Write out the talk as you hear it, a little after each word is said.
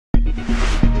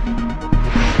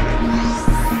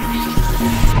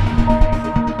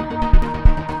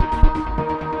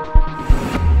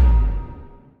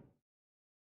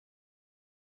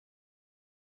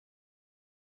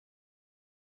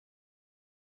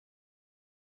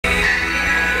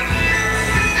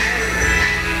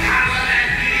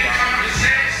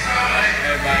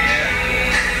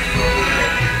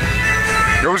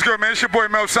man? It's your boy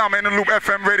Mel Sama in the Loop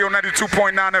FM Radio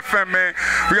 92.9 FM, man.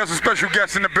 We got some special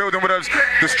guests in the building with us.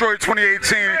 Destroyer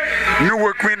 2018,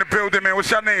 Newark, we in the building, man.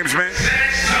 What's your names, man?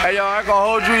 Hey, yo, I ain't gonna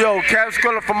hold you, yo. Cap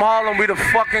Skrilla from Harlem, we the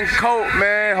fucking coat,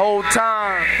 man, whole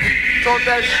time. Talk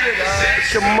that shit,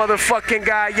 It's your motherfucking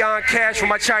guy, Yon Cash, from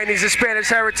my Chinese and Spanish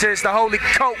heritage, the holy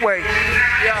coat way.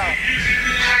 Yeah.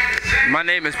 My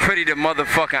name is Pretty the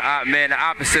motherfucking op, man, the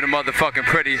opposite of motherfucking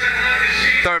pretty.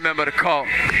 Third member of the cult.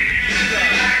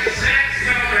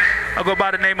 I go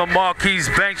by the name of Marquise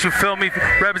Banks, you feel me?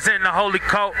 Representing the holy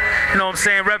cult, you know what I'm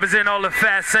saying? Representing all the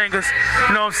fast singers,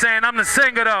 you know what I'm saying? I'm the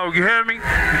singer though, you hear me?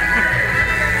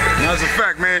 That's a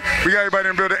fact, man. We got everybody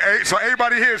in the building. So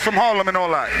everybody here is from Harlem and all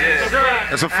that. Yeah.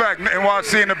 That's a fact.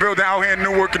 NYC in the building out here in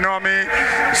Newark, you know what I mean?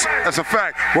 That's a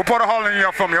fact. What part of Harlem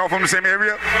y'all from? Y'all from the same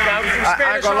area?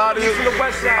 I ain't gonna lie to you.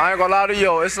 I ain't gonna lie to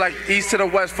you. It's like east to the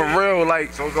west for real.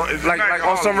 Like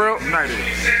on some real.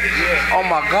 Oh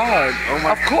my God.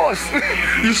 Of course.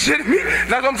 You shitting me?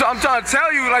 Like I'm trying to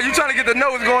tell you. Like you trying to get to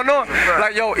know what's going on.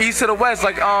 Like yo, east to the west.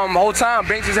 Like whole time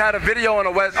Banks just had a video on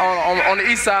the west on the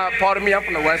east side. Part of me, I'm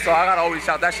from the west, so I gotta always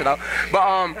shout that shit out.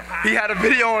 But he had a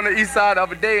video on the east side the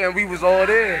other day, and we was all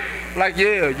there. Like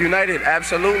yeah, united,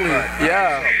 absolutely,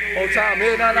 yeah. Whole time,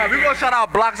 yeah, nah. We gonna shout our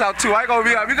blocks out too. I ain't gonna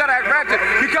be. We gotta act ratchet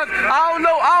because I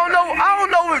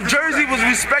don't know if Jersey was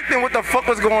respecting what the fuck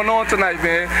was going on tonight,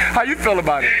 man. How you feel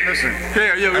about it? Listen, at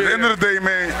the end of the day,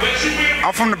 man,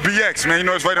 I'm from the BX, man. You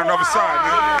know it's right on the other side,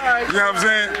 man. You know what I'm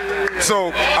saying?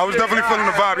 So I was definitely feeling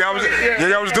the vibe.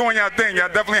 Y'all was doing y'all thing. Y'all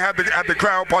definitely had the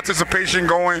crowd participation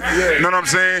going. You know what I'm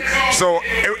saying? So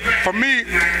for me,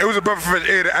 it was a breath of fresh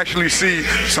air to actually see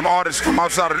some artists from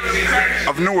outside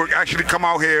of Newark actually come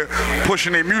out here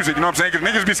pushing their music. You know what I'm saying? Because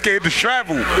niggas be scared to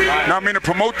travel. You know what I mean? To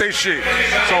promote their shit.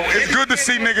 So it's good to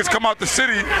see niggas come out the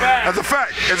city. As a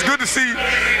fact, it's good to see.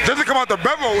 Just to come out the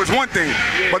Bevo is one thing,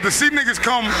 but to see niggas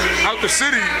come out the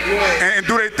city and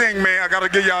do their thing, man, I gotta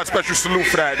give y'all a special salute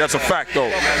for that. That's a fact, though.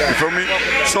 You feel me?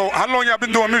 So how long y'all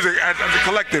been doing music as a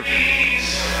collective?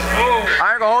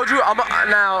 I ain't gonna hold you.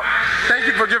 Now, thank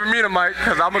you for giving me the mic,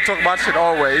 cause I'm gonna talk about shit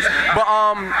always. But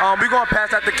we gonna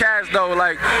pass that to Cash though.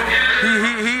 Like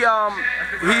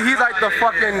he's like the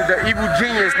evil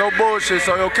genius, no bullshit.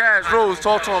 So yo, Cash rules.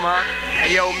 Talk to him, huh?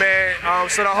 Hey, yo, man.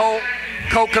 So the whole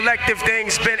co-collective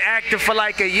thing's been active for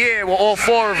like a year with all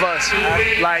four of us.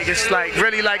 Like it's like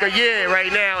really like a year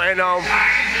right now, and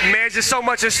man, just so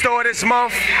much in store this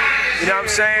month. You know what I'm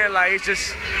saying? Like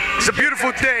it's a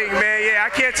beautiful thing, man. Yeah, I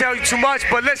can't tell you too much,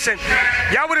 but listen,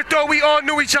 y'all would have thought we all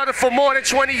knew each other for more than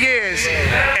 20 years,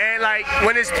 and like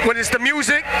when it's the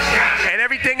music and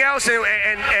everything else, and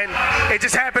it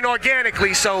just happened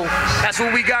organically. So that's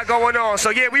what we got going on. So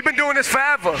yeah, we've been doing this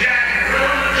forever.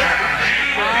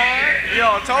 Yo,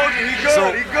 I told you, he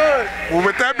good, he good. Well,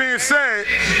 with that being said,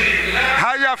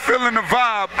 how y'all feeling the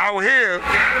vibe out here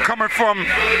coming from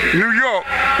New York,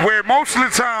 where most of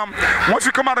the time, once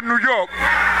you come out of New York,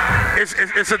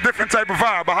 it's a different type of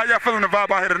vibe. But how y'all feeling the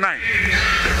vibe out here tonight?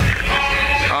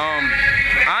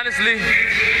 Honestly,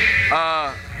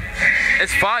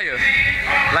 it's fire.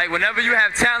 Like whenever you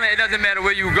have talent, it doesn't matter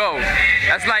where you go.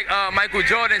 That's like Michael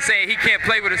Jordan saying he can't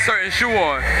play with a certain shoe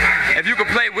on. If you can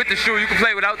play with the shoe, you can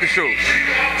play without the shoe.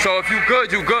 So if you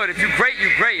good, you good. If you great, you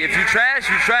great. If you trash,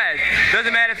 you trash.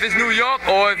 Doesn't matter if it's New York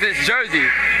or if it's Jersey.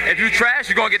 If you trash,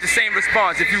 you're gonna get the same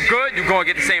response. If you good, you're gonna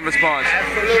get the same response.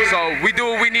 So we do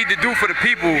what we need to do for the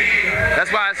people.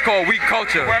 That's why it's called We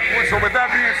Culture. So with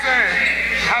that being said,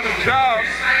 how the jobs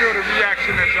feel the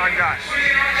reaction that y'all got?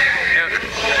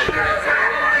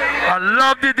 I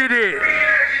loved it.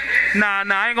 Nah,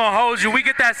 I ain't gonna hold you. We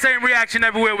get that same reaction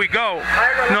everywhere we go.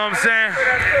 You know what I'm saying?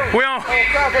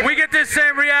 We get this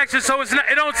same reaction, so it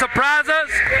don't surprise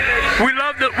us. We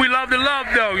love the love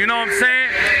though. You know what I'm saying?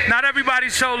 Not everybody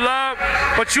show love,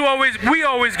 but we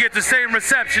always get the same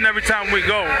reception every time we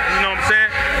go. You know what I'm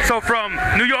saying? So from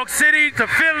New York City to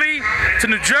Philly to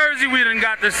New Jersey, we done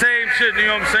got the same shit. You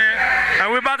know what I'm saying?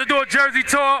 And we're about to do a Jersey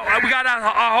tour. We got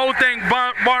our whole thing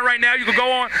born right now. You can go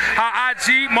on our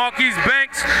IG, Marquise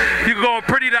Banks. You can go on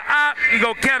Pretty the Op, you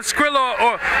go Cap Skrilla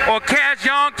or Cash,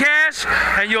 Yon Cash,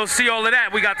 and you'll see all of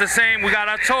that. We got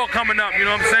our tour coming up, you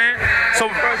know what I'm saying? So,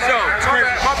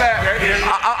 my bad.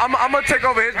 I'm gonna take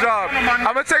over his job. I'm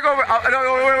gonna take over.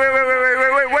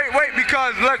 Wait,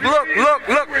 because look.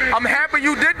 I'm happy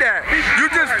you did that.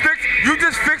 You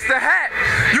just fixed the hat.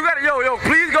 You gotta, yo,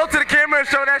 please go to the camera and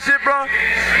show that shit, bro.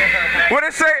 What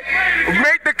it say?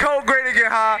 Make the code great again,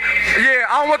 huh? Yeah,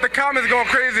 I don't want the comments going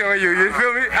crazy on you. You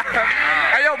feel me?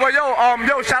 Hey,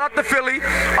 yo, shout out to Philly.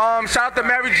 Shout out to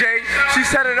Mary J. She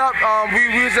set it up.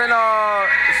 We was in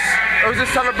it was a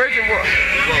celebration.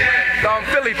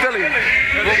 Philly. What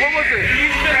was it?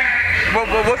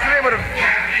 What's the name of the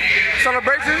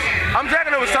Celebrations? I'm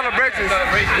jacking it with Celebrations.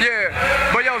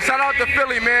 Yeah. But yo, shout out to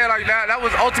Philly, man. Like that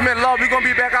was ultimate love. We gonna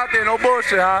be back out there, no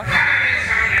bullshit, huh?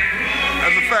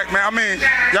 That's a fact, man. I mean,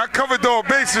 y'all covered all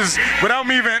bases without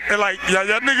me even, like, y'all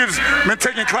niggas been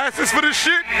taking classes for this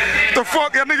shit? The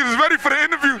fuck? Y'all niggas is ready for the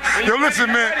interview? Yo,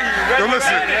 listen, man. Yo, listen.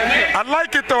 I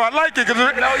like it, though. I like it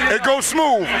because it goes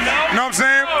smooth. You know what I'm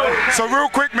saying? So real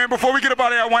quick, man, before we get up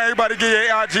out of here, I want everybody to get your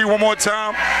IG one more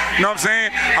time. You know what I'm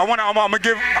saying? I'm going to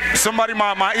give somebody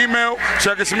my email so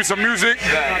I can send me some music.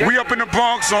 We up in the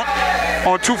Bronx on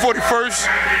 241st.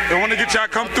 They want to get y'all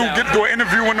come through, do an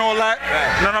interview and all that.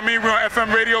 You know what I mean? We're on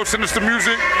FM radio, send us the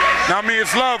music. Now, I mean,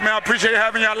 it's love, man. I appreciate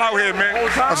having y'all out here, man.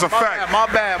 That's a fact. My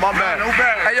bad.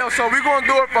 Hey, yo, so we're going to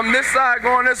do it from this side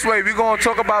going this way. We're going to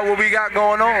talk about what we got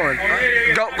going on.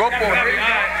 Go for it.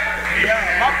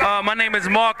 My name is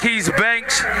Marquise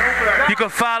Banks. You can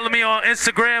follow me on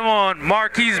Instagram on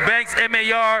Marquise Banks,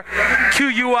 MarquisBankx.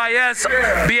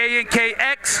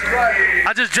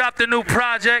 I just dropped a new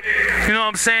project. You know what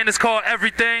I'm saying? It's called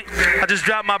Everything. I just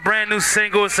dropped my brand new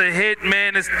single. It's a hit,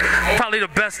 man. It's probably the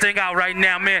best thing out right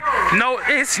now, man. No,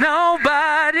 it's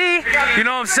nobody. You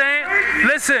know what I'm saying?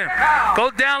 Listen, go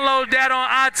download that on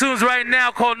iTunes right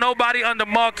now called Nobody under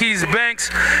Marquise Banks.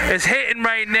 It's hitting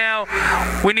right now.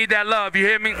 We need that love. You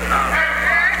hear me?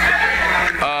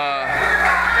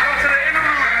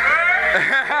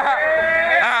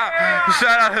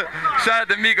 Shout out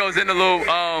to Migos in the loop.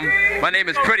 My name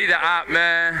is Pretty the Op,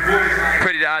 man.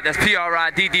 Pretty the Op. That's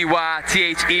PRIDDYTHEOPP.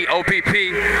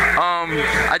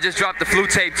 I just dropped the Flu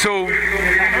Tape 2.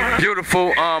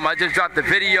 Beautiful. I just dropped the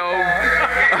video.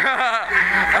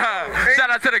 Shout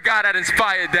out to the guy that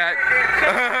inspired that.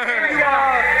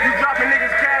 You dropping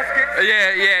niggas casket?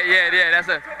 Yeah.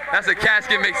 That's a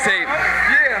casket mixtape.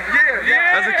 Yeah.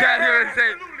 That's a casket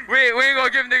mixtape. We ain't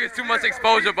gonna give niggas too much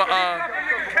exposure, but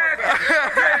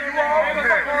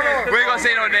we ain't gonna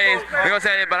say no names. We ain't gonna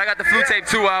say it, but I got the Flu Tape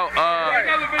 2 out.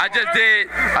 I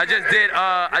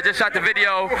just shot the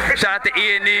video. Shout out to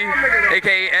E&E,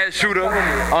 aka Ed Shooter.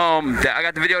 I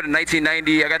got the video to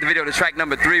 1990. I got the video to track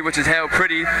number 3, which is Hell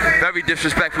Pretty. Very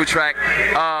disrespectful track,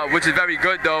 which is very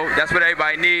good though. That's what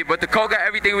everybody need. But the Code got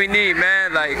everything we need,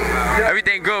 man. Like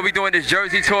everything good. We doing this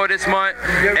Jersey tour this month,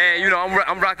 and you know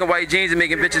I'm rocking white jeans and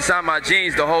making bitches sign my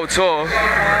jeans the whole tour.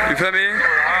 You feel me?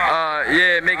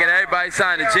 Yeah, making everybody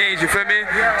sign the jeans, you feel me?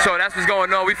 So that's what's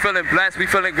going on. We feeling blessed, we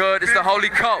feeling good. It's the holy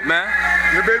cult, man.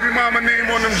 Your baby mama name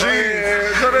on them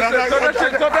jeans.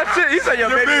 Talk that shit. He said your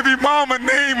baby mama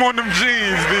name on them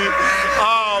jeans, B.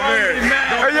 Oh man.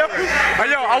 Hey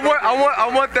yo, I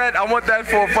want that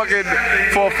for a fucking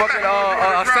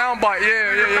a soundbite.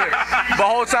 Yeah. But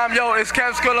whole time, yo, it's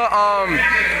Kev Skiller.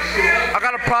 I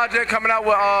got a project coming out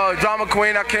with Drama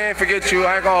Queen. I can't forget you.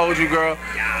 I ain't gonna hold you, girl.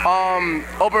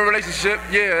 Open relationship.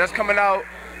 Yeah, that's coming out.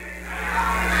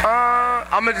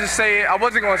 I'ma just say it. I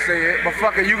wasn't gonna say it, but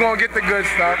fuck it, you gonna get the good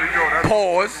stuff.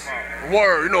 Pause.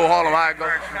 Word, you know Harlem how it go.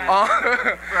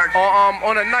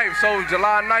 On the 9th, so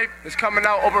July 9th, it's coming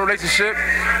out, Open Relationship.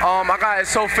 I got It's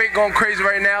So Fake going crazy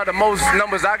right now, the most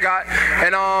numbers I got.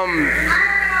 And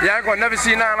y'all ain't gonna never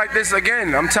see nothing like this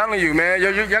again. I'm telling you, man.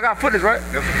 Y'all got footage, right?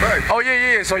 That's a fact. Oh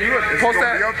yeah. So you post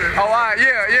that? Oh, all right.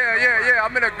 Yeah.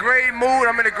 I'm in a great mood.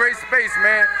 I'm in a great space,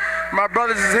 man. My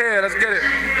brothers is here. Let's get it.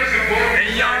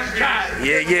 And Young Cash.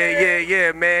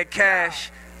 Yeah, man. Cash.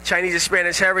 Chinese and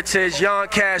Spanish heritage, Young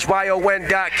Cash,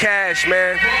 YON.Cash,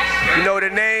 man. You know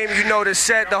the name, you know the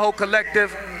set, the whole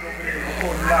collective.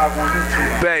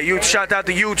 Bet you shout out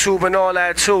to YouTube and all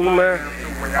that too, man.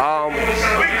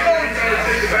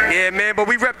 Yeah, man, but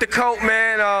we rep the cult,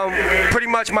 man. Pretty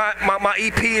much my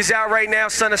EP is out right now,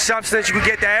 Son of Substance. You can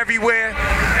get that everywhere.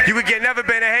 You can get Never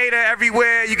Been a Hater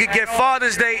everywhere. You can get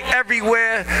Father's Day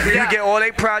everywhere. You can get all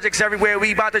their projects everywhere.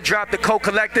 We about to drop the Cult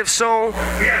Collective soon.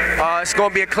 It's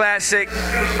gonna be a classic.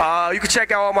 You can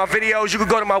check out all my videos. You can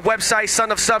go to my website,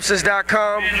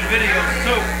 sonofsubstance.com.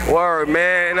 Word,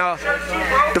 man.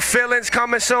 The feelings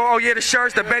coming soon. Oh yeah, the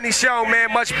shirts, the Benny Show,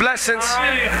 man. Much blessings.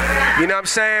 You know what I'm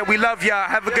saying? We love y'all.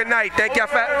 Have a good night. Thank y'all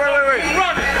for. Wait.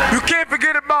 You can't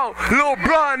forget about Lil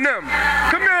Bro and them.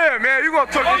 Come here, man. You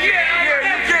gonna talk? Oh yeah.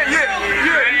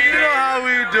 You know how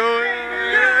we do it.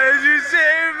 As you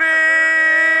say, man.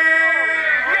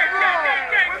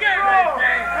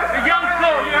 The Young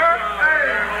Cult, you heard?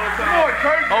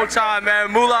 Whole time,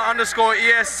 man.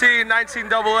 Moolah_EST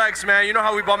 19XX, man. You know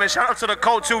how we bumming. Shout out to the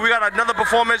Code too. We got another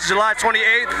performance July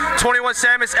 28th, 21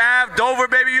 Samus Ave, Dover,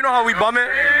 baby. You know how we bumming.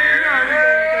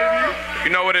 You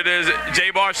know what it is.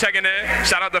 J Bars checking in.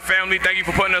 Shout out to family. Thank you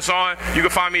for putting us on. You can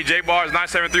find me J Bars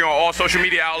 973 on all social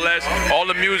media outlets, all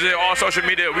the music, all social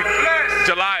media. We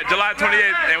July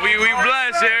 28th, and we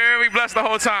blessed. Yeah, we blessed the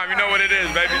whole time. You know what it is,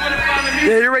 baby.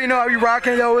 Yeah, you already know how we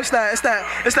rocking, yo. It's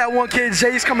that one kid,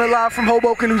 Jay's, coming live from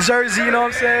Hoboken, New Jersey. You know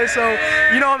what I'm saying? So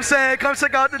you know what I'm saying. Come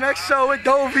check out the next show at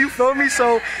Dover. You feel me?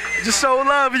 So just show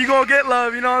love, and you gonna get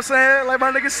love. You know what I'm saying? Like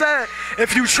my nigga said,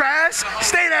 if you trash,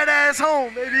 stay that ass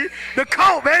home, baby. The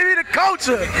cult, baby, the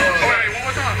culture.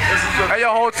 Hey,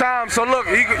 yo, whole time. So look,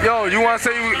 you want to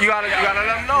say you gotta let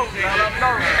them know.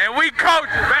 And we culture,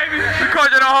 baby. We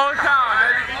culture the whole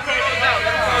time, baby.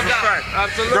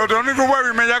 Yo, don't even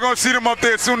worry, man. Y'all gonna see them up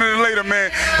there sooner than later,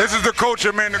 man. This is the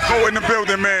culture, man. The cult in the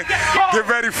building, man. Get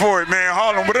ready for it, man.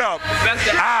 Harlem, what up?